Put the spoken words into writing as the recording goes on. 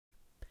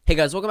Hey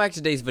guys, welcome back to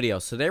today's video.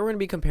 So today we're going to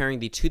be comparing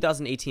the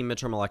 2018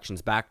 midterm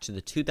elections back to the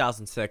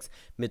 2006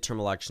 midterm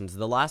elections,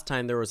 the last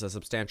time there was a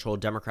substantial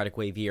Democratic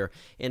wave year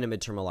in a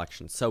midterm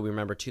election. So we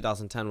remember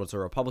 2010 was a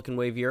Republican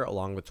wave year,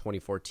 along with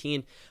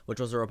 2014, which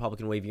was a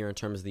Republican wave year in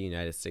terms of the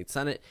United States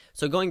Senate.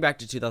 So going back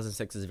to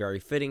 2006 is very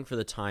fitting for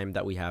the time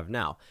that we have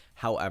now.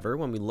 However,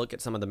 when we look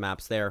at some of the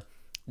maps there,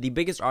 the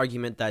biggest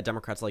argument that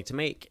Democrats like to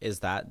make is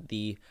that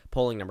the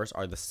polling numbers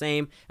are the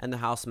same, and the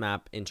House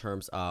map in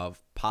terms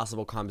of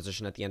possible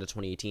composition at the end of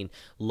 2018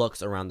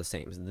 looks around the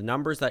same. The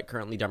numbers that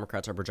currently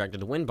Democrats are projected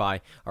to win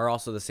by are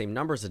also the same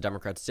numbers that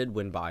Democrats did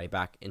win by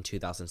back in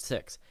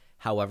 2006.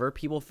 However,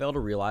 people fail to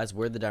realize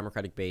where the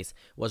Democratic base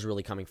was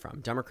really coming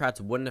from.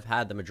 Democrats wouldn't have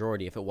had the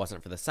majority if it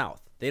wasn't for the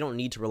South. They don't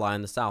need to rely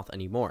on the South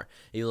anymore.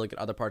 If you look at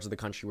other parts of the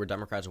country where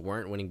Democrats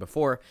weren't winning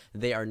before,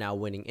 they are now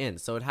winning in.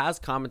 So it has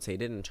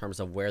compensated in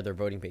terms of where their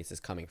voting base is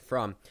coming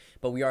from.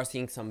 But we are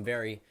seeing some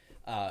very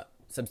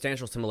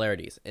substantial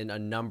similarities in a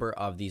number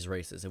of these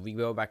races. If we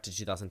go back to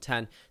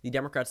 2010, the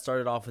Democrats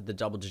started off with the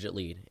double-digit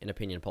lead in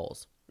opinion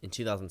polls. In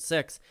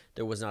 2006,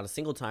 there was not a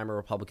single time a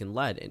Republican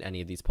led in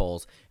any of these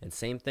polls, and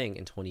same thing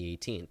in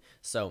 2018.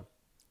 So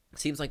it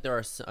seems like there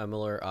are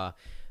similar,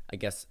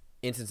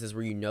 instances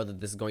where you know that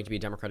this is going to be a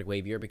Democratic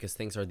wave year because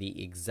things are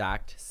the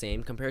exact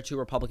same compared to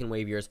Republican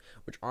wave years,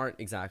 which aren't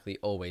exactly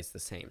always the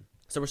same.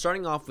 So we're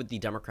starting off with the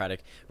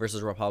Democratic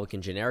versus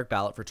Republican generic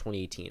ballot for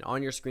 2018.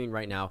 On your screen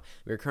right now,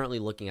 we're currently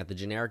looking at the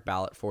generic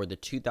ballot for the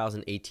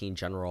 2018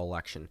 general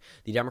election.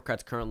 The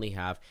Democrats currently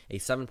have a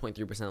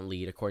 7.3%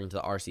 lead according to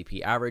the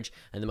RCP average,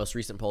 and the most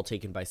recent poll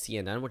taken by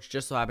CNN, which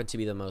just so happened to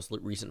be the most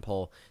recent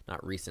poll,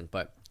 not recent,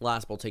 but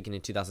last poll taken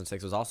in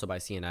 2006 was also by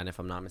CNN, if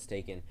I'm not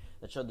mistaken,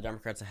 that showed the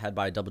Democrats ahead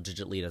by a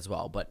double-digit lead as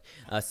well, but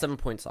 7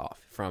 points off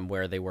from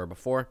where they were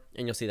before,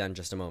 and you'll see that in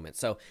just a moment.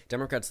 So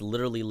Democrats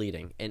literally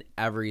leading in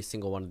every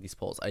single one of these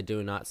polls. I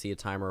do not see a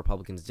time where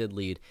Republicans did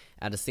lead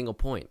at a single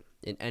point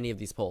in any of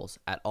these polls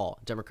at all.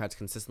 Democrats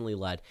consistently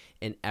led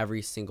in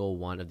every single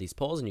one of these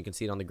polls, and you can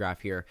see it on the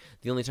graph here.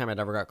 The only time I'd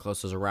ever got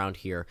close was around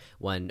here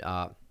when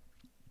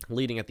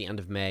leading at the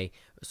end of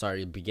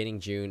beginning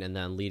June and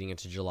then leading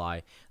into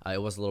July. It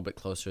was a little bit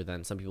closer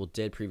than some people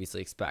did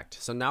previously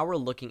expect. So now we're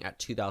looking at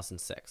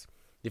 2006.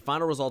 The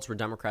final results were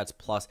Democrats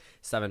plus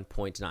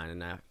 7.9,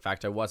 and in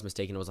fact, I was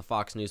mistaken. It was a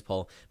Fox News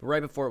poll, but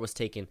right before it was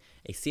taken,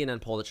 a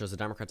CNN poll that shows the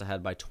Democrats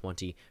ahead by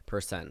 20%.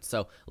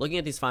 So looking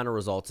at these final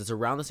results, it's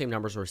around the same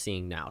numbers we're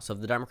seeing now. So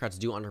if the Democrats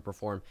do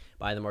underperform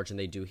by the margin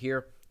they do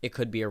here, it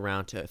could be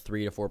around a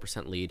 3 to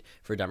 4% lead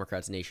for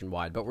Democrats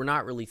nationwide, but we're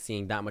not really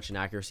seeing that much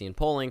inaccuracy in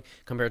polling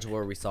compared to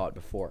where we saw it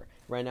before.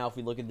 Right now, if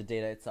we look at the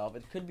data itself,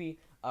 it could be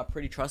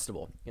pretty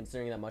trustable,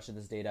 considering that much of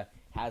this data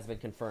has been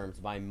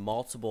confirmed by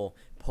multiple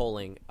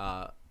polling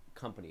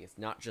companies,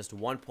 not just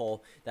one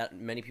poll that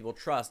many people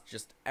trust.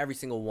 Just every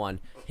single one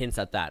hints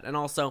at that. And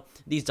also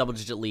these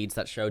double-digit leads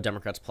that show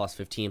Democrats plus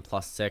 15,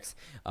 plus 6,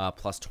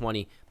 plus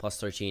 20, plus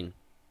 13.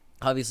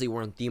 Obviously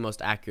weren't the most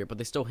accurate, but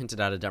they still hinted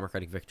at a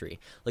Democratic victory.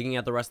 Looking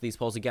at the rest of these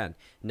polls again,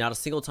 not a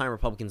single time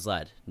Republicans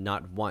led.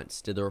 Not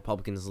once did the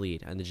Republicans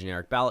lead in the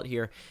generic ballot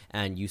here,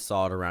 and you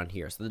saw it around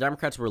here. So the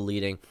Democrats were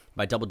leading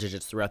by double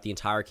digits throughout the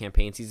entire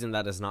campaign season.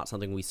 That is not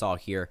something we saw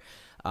here,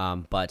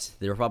 but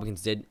the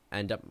Republicans did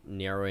end up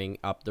narrowing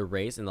up the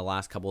race in the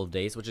last couple of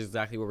days, which is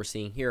exactly what we're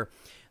seeing here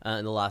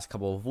in the last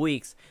couple of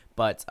weeks.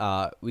 But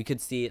we could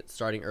see it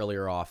starting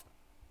earlier off,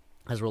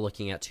 as we're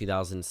looking at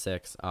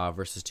 2006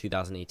 versus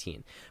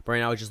 2018. But right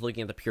now, we're just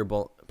looking at the pure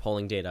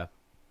polling data.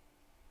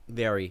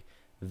 Very,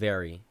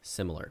 very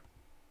similar.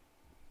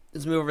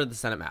 Let's move over to the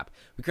Senate map.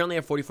 We currently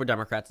have 44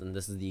 Democrats, and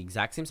this is the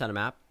exact same Senate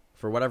map.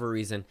 For whatever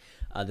reason,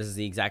 this is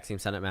the exact same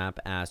Senate map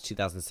as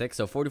 2006.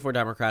 So 44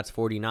 Democrats,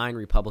 49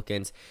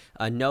 Republicans.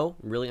 No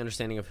really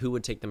understanding of who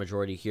would take the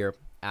majority here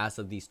as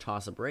of these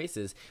toss-up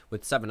races,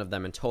 with 7 of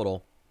them in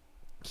total.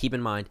 Keep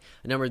in mind,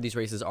 a number of these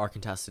races are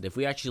contested. If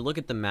we actually look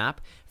at the map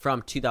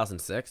from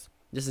 2006,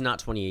 this is not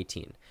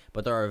 2018,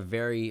 but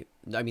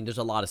there's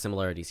a lot of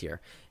similarities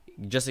here.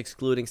 Just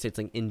excluding states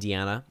like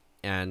Indiana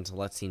and,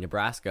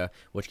 Nebraska,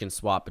 which can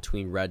swap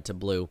between red to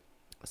blue.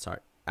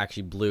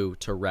 Blue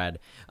to red,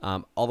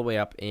 all the way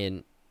up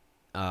in,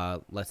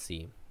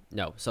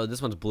 so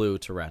this one's blue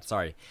to red,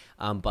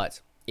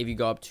 but if you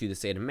go up to the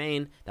state of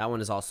Maine, that one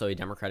is also a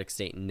Democratic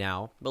state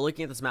now. But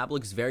looking at this map, it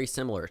looks very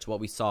similar to what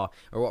we saw,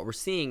 or what we're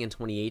seeing in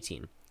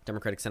 2018.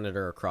 Democratic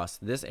senator across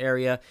this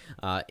area.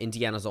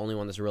 Indiana's the only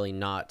one that's really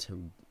not,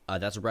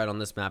 that's red on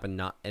this map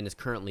and is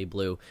currently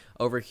blue.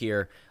 Over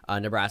here,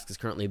 Nebraska is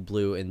currently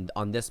blue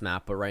on this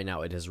map, but right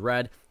now it is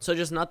red. So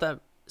just not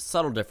that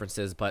subtle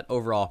differences, but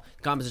overall,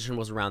 the composition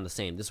was around the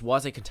same. This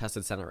was a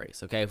contested Senate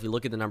race, okay? If we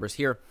look at the numbers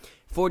here,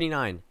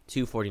 49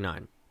 to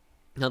 49.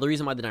 Now, the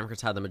reason why the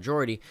Democrats had the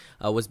majority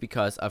was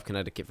because of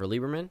Connecticut for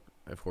Lieberman.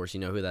 Of course, you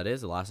know who that is.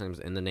 The last name is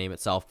in the name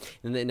itself.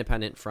 And the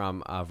independent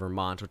from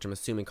Vermont, which I'm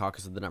assuming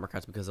caucus of the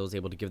Democrats because I was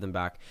able to give them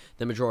back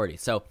the majority.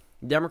 So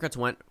the Democrats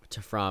went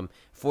from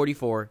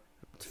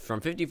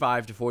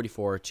 55 to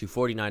 44 to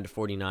 49 to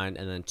 49,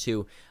 and then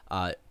 2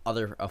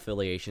 other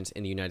affiliations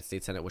in the United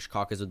States Senate, which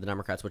caucus with the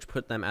Democrats, which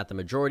put them at the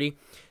majority.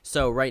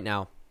 So right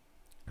now,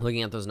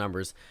 looking at those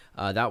numbers,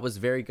 that was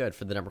very good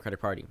for the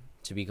Democratic Party,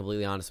 to be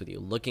completely honest with you.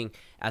 Looking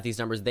at these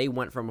numbers, they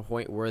went from a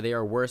point where they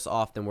are worse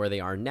off than where they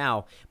are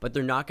now, but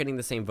they're not getting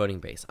the same voting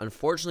base.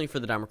 Unfortunately for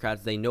the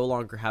Democrats, they no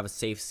longer have a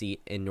safe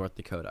seat in North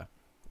Dakota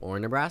or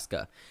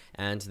Nebraska,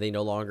 and they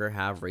no longer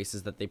have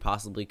races that they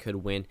possibly could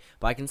win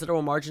by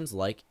considerable margins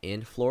like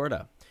in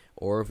Florida.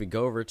 Or if we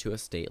go over to a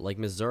state like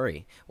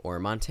Missouri or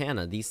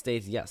Montana, these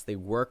states, yes, they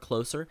were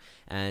closer,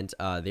 and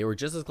they were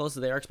just as close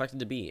as they are expected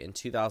to be in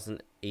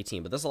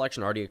 2018. But this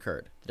election already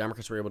occurred. The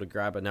Democrats were able to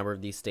grab a number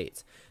of these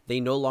states. They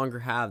no longer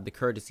have the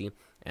courtesy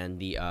and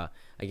the,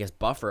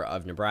 buffer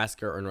of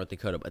Nebraska or North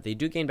Dakota, but they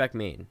do gain back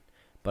Maine.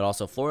 But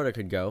also Florida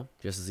could go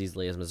just as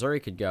easily as Missouri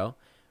could go,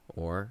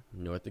 or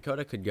North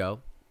Dakota could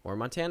go, or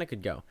Montana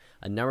could go.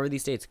 A number of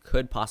these states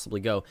could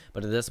possibly go,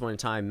 but at this point in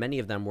time, many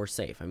of them were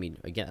safe. I mean,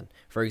 again,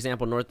 for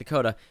example, North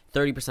Dakota,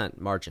 30%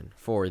 margin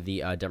for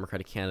the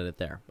Democratic candidate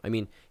there. I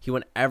mean, he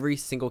won every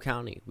single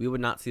county. We would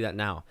not see that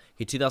now.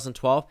 In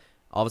 2012,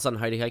 all of a sudden,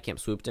 Heidi Heitkamp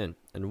swooped in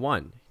and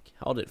won.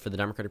 Held it for the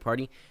Democratic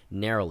Party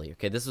narrowly.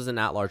 Okay, this was an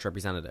at-large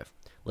representative.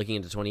 Looking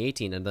into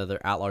 2018, another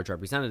at-large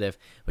representative,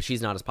 but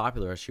she's not as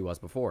popular as she was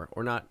before,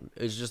 or not,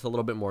 is just a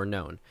little bit more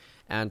known.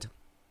 And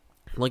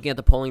looking at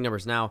the polling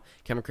numbers now,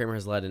 Kevin Cramer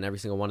has led in every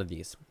single one of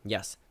these.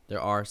 Yes,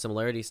 there are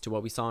similarities to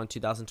what we saw in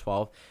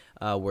 2012,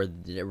 where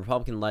the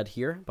Republican led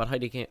here, but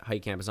Heidi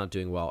Heitkamp is not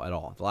doing well at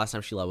all. The last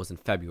time she led was in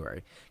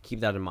February.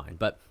 Keep that in mind.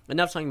 But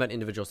enough talking about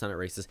individual Senate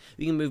races.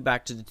 We can move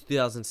back to the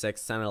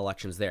 2006 Senate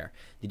elections there.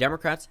 The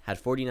Democrats had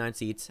 49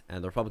 seats,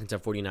 and the Republicans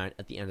had 49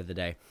 at the end of the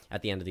day,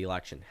 at the end of the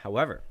election.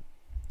 However,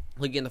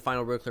 looking at the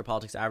final Real Clear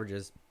Politics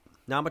averages,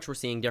 not much we're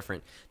seeing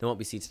different than what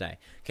we see today.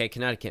 Okay,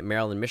 Connecticut,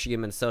 Maryland,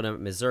 Michigan, Minnesota,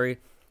 Missouri,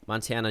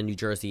 Montana, New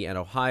Jersey, and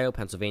Ohio,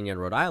 Pennsylvania, and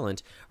Rhode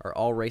Island are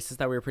all races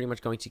that we are pretty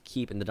much going to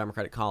keep in the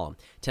Democratic column.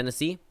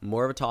 Tennessee,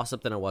 more of a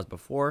toss-up than it was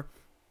before.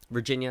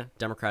 Virginia,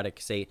 Democratic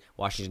state.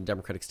 Washington,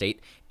 Democratic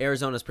state.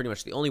 Arizona is pretty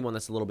much the only one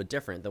that's a little bit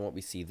different than what we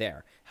see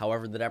there.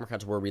 However, the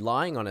Democrats were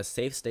relying on a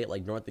safe state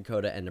like North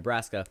Dakota and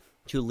Nebraska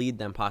to lead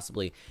them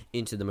possibly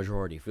into the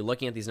majority. If you're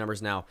looking at these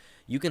numbers now,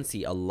 you can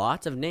see a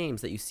lot of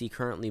names that you see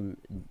currently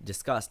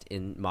discussed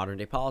in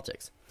modern-day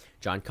politics.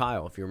 John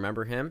Kyle, if you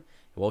remember him,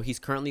 well, he's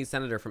currently a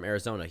senator from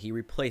Arizona. He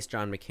replaced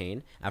John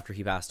McCain after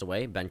he passed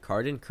away. Ben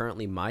Cardin,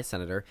 currently my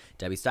senator.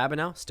 Debbie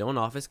Stabenow, still in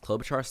office.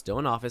 Klobuchar, still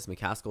in office.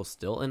 McCaskill,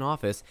 still in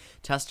office.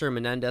 Tester,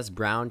 Menendez,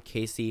 Brown,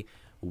 Casey,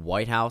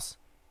 Whitehouse,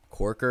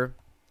 Corker,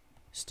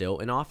 still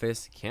in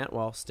office.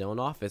 Cantwell, still in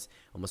office.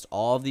 Almost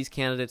all of these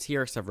candidates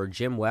here, except for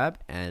Jim Webb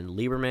and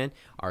Lieberman,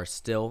 are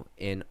still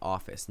in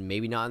office.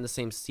 Maybe not in the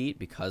same seat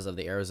because of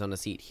the Arizona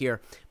seat here,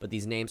 but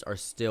these names are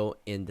still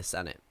in the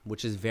Senate,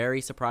 which is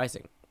very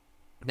surprising.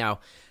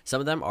 Now, some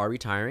of them are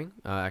retiring.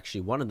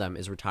 Actually, one of them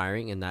is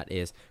retiring, and that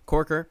is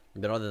Corker.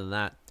 But other than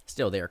that,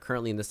 still, they are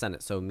currently in the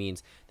Senate. So it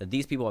means that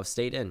these people have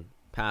stayed in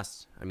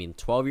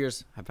 12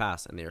 years have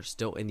passed, and they are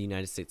still in the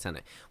United States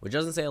Senate, which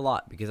doesn't say a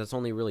lot because that's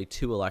only really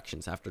 2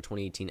 elections after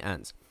 2018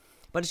 ends.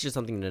 But it's just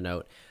something to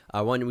note.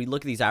 When we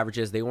look at these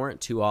averages, they weren't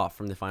too off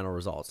from the final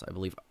results. I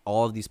believe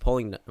all of these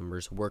polling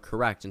numbers were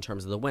correct in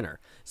terms of the winner.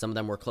 Some of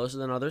them were closer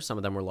than others. Some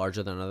of them were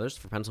larger than others.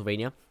 For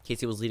Pennsylvania,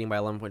 Casey was leading by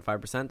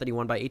 11.5%, then he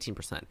won by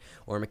 18%.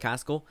 Or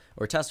McCaskill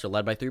or Tester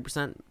led by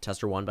 3%,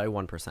 Tester won by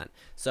 1%.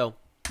 So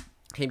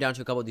came down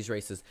to a couple of these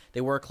races.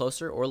 They were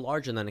closer or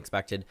larger than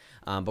expected,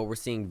 but we're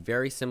seeing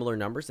very similar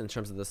numbers in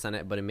terms of the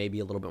Senate, but it may be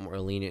a little bit more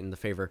lenient in the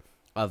favor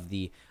of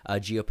the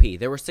GOP.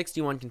 There were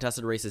 61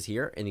 contested races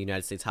here in the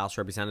United States House of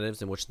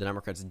Representatives in which the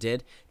Democrats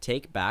did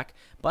take back,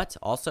 but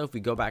also if we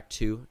go back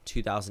to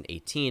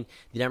 2018,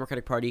 the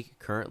Democratic Party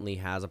currently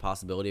has a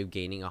possibility of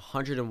gaining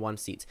 101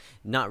 seats.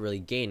 Not really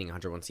gaining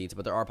 101 seats,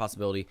 but there are a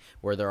possibility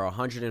where there are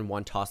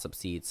 101 toss-up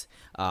seats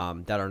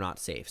that are not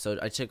safe. So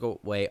I took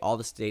away all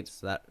the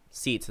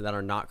seats that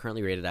are not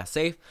currently rated as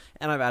safe,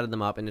 and I've added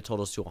them up, and it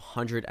totals to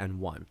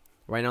 101.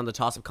 Right now in the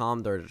toss-up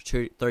column, there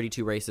are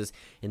 32 races.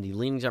 In the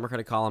leaning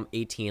Democratic column,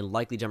 18.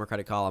 Likely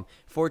Democratic column,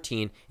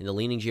 14. In the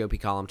leaning GOP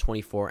column,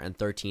 24. And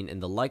 13 in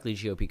the likely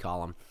GOP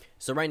column.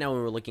 So right now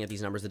when we're looking at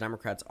these numbers, the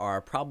Democrats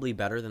are probably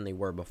better than they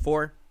were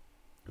before.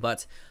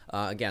 But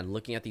again,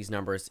 looking at these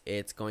numbers,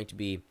 it's going to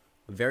be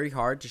very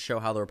hard to show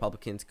how the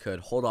Republicans could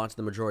hold on to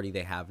the majority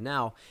they have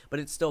now, but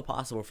it's still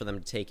possible for them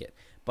to take it.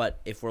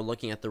 But if we're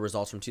looking at the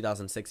results from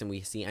 2006 and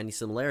we see any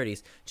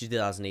similarities to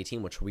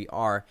 2018, which we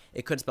are,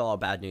 it could spell out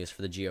bad news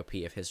for the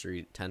GOP if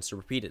history tends to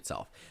repeat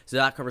itself. So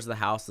that covers the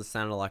House, the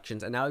Senate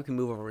elections, and now we can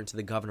move over into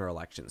the governor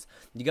elections.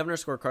 The governor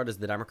scorecard is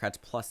the Democrats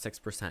plus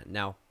 6%.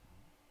 Now,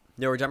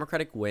 there were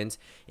Democratic wins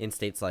in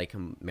states like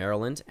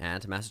Maryland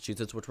and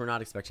Massachusetts, which we're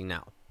not expecting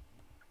now.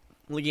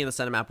 Looking at the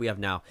Senate map we have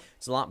now,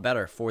 it's a lot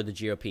better for the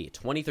GOP.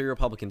 23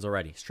 Republicans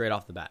already, straight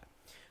off the bat.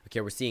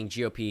 Okay, we're seeing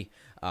GOP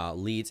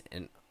leads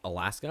in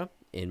Alaska,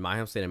 in my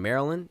home state of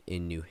Maryland,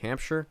 in New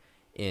Hampshire,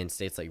 in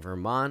states like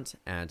Vermont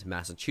and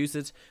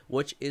Massachusetts,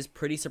 which is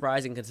pretty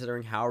surprising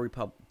considering how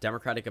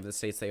Democratic of the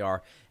states they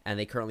are, and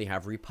they currently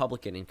have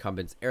Republican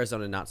incumbents.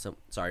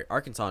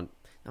 Arkansas,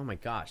 oh my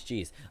gosh,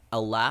 geez.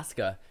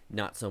 Alaska,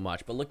 not so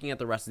much. But looking at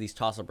the rest of these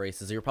toss-up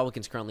races, the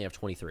Republicans currently have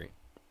 23.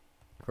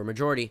 For a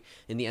majority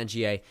in the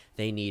NGA,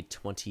 they need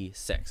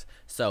 26.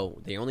 So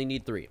they only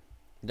need 3.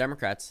 The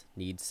Democrats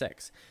need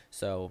 6.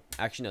 So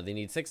actually, no, they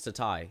need 6 to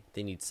tie.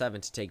 They need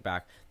 7 to take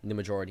back the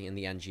majority in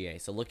the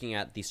NGA. So looking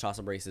at these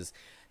toss-up races,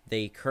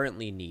 they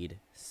currently need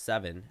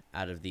 7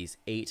 out of these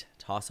 8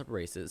 toss-up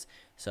races.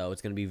 So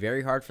it's going to be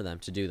very hard for them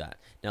to do that.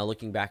 Now,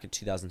 looking back at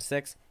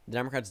 2006, the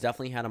Democrats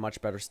definitely had a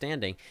much better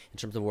standing in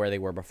terms of where they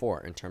were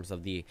before. In terms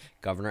of the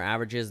governor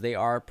averages, they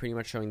are pretty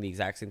much showing the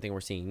exact same thing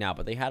we're seeing now.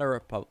 But they had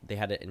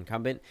an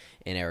incumbent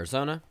in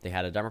Arizona. They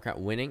had a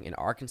Democrat winning in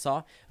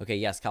Arkansas. Okay,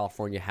 yes,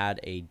 California had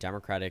a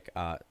Democratic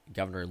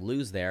governor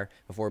lose there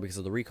before because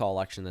of the recall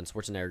election. Then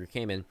Schwarzenegger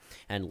came in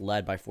and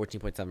led by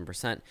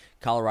 14.7%.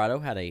 Colorado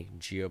had a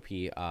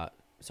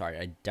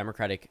a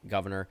Democratic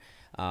governor.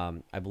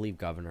 I believe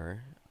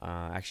governor.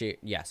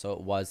 So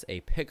it was a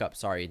pickup.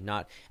 Sorry,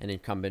 not an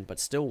incumbent, but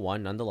still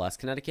won nonetheless.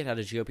 Connecticut had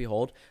a GOP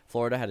hold.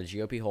 Florida had a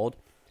GOP hold.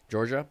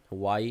 Georgia,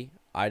 Hawaii,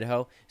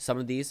 Idaho. Some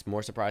of these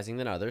more surprising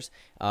than others.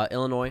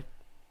 Illinois,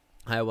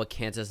 Iowa,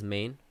 Kansas,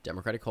 Maine,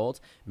 Democratic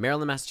holds.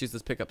 Maryland,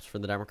 Massachusetts pickups for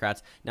the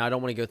Democrats. Now, I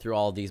don't want to go through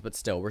all of these, but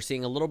still, we're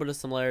seeing a little bit of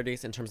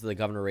similarities in terms of the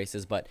governor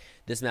races, but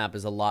this map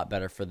is a lot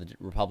better for the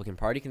Republican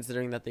Party,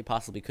 considering that they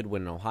possibly could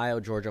win in Ohio,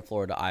 Georgia,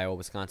 Florida, Iowa,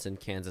 Wisconsin,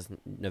 Kansas,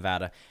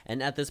 Nevada,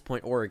 and at this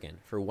point, Oregon,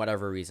 for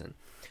whatever reason.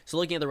 So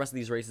looking at the rest of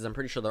these races, I'm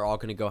pretty sure they're all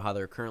going to go how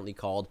they're currently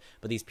called,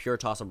 but these pure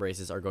toss-up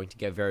races are going to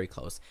get very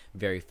close,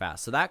 very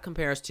fast. So that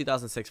compares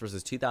 2006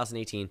 versus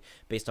 2018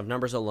 based on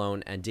numbers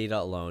alone and data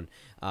alone,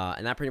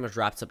 and that pretty much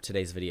wraps up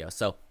today's video.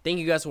 So thank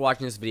you guys for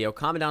watching this video.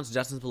 Comment down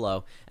suggestions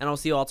below, and I'll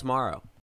see you all tomorrow.